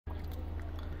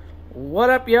What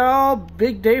up, y'all?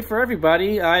 Big day for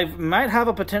everybody. I might have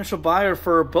a potential buyer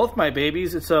for both my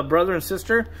babies. It's a brother and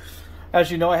sister. As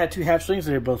you know, I had two hatchlings.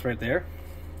 They're both right there.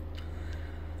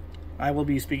 I will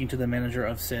be speaking to the manager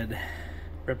of said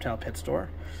reptile pet store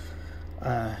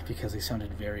because they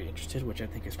sounded very interested, which I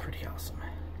think is pretty awesome.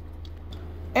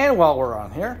 And while we're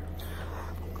on here,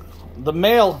 the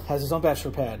male has his own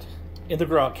bachelor pad in the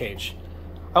grow-out cage.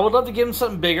 I would love to give him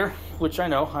something bigger, which I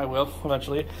know I will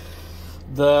eventually.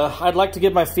 I'd like to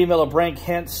give my female a break,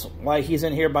 hence why he's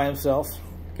in here by himself.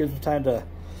 Gives him time to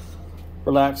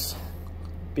relax,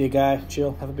 be a guy,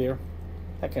 chill, have a beer,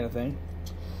 that kind of thing.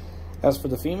 As for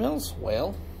the females,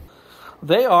 well,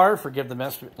 they are, forgive the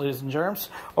mess, ladies and germs,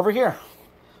 over here.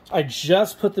 I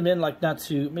just put them in like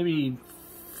maybe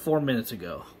 4 minutes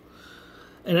ago.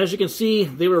 And as you can see,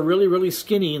 they were really, really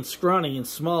skinny and scrawny and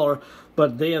smaller,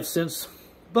 but they have since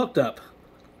bulked up.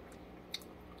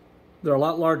 They're a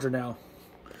lot larger now.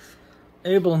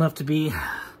 Able enough to be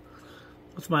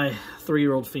with my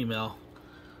 3-year-old female,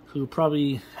 who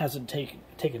probably hasn't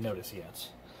taken notice yet.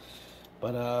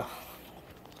 But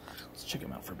let's check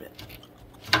him out for a bit.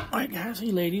 All right, guys, hey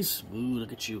ladies. Ooh,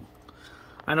 look at you.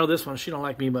 I know this one. She don't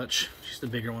like me much. She's the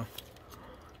bigger one.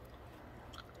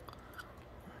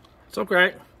 It's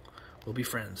okay. We'll be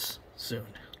friends soon.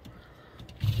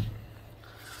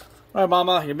 All right,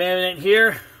 Mama, your man ain't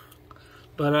here,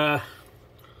 but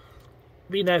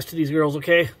be nice to these girls,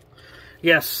 okay?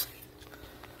 Yes.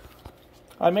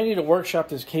 I may need to workshop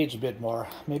this cage a bit more.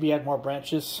 Maybe add more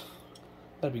branches.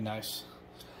 That'd be nice.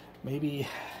 Maybe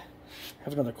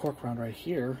have another cork round right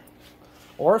here.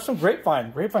 Or some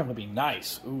grapevine. Grapevine would be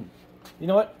nice. Ooh. You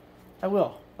know what? I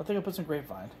will. I think I'll put some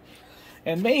grapevine.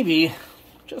 And maybe,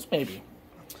 just maybe,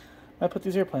 I put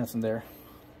these air plants in there.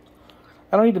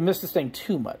 I don't need to miss this thing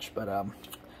too much, but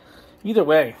either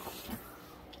way,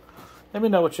 let me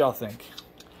know what y'all think.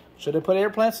 Should I put air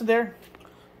plants in there,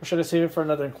 or should I save it for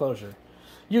another enclosure?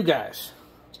 You guys,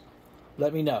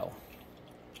 let me know,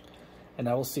 and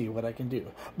I will see what I can do.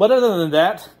 But other than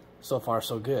that, so far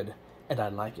so good, and I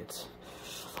like it.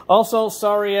 Also,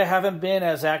 sorry I haven't been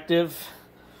as active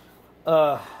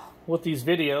with these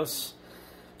videos.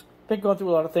 Been going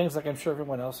through a lot of things like I'm sure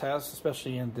everyone else has,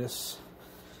 especially in this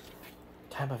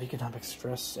time of economic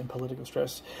stress and political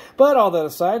stress. But all that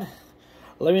aside,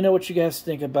 let me know what you guys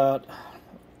think about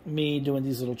me doing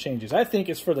these little changes. I think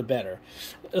it's for the better,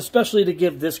 especially to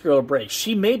give this girl a break.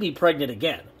 She may be pregnant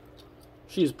again.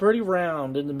 She's pretty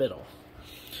round in the middle.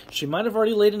 She might have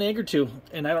already laid an egg or two,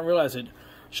 and I don't realize it.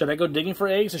 Should I go digging for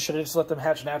eggs, or should I just let them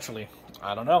hatch naturally?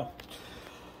 I don't know.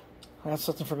 That's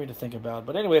something for me to think about.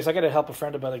 But anyways, I got to help a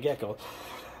friend about a gecko.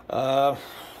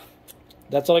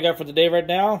 That's all I got for the day right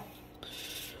now.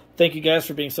 Thank you guys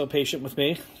for being so patient with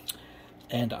me.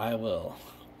 And I will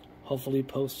hopefully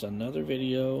post another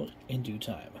video in due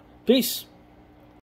time. Peace.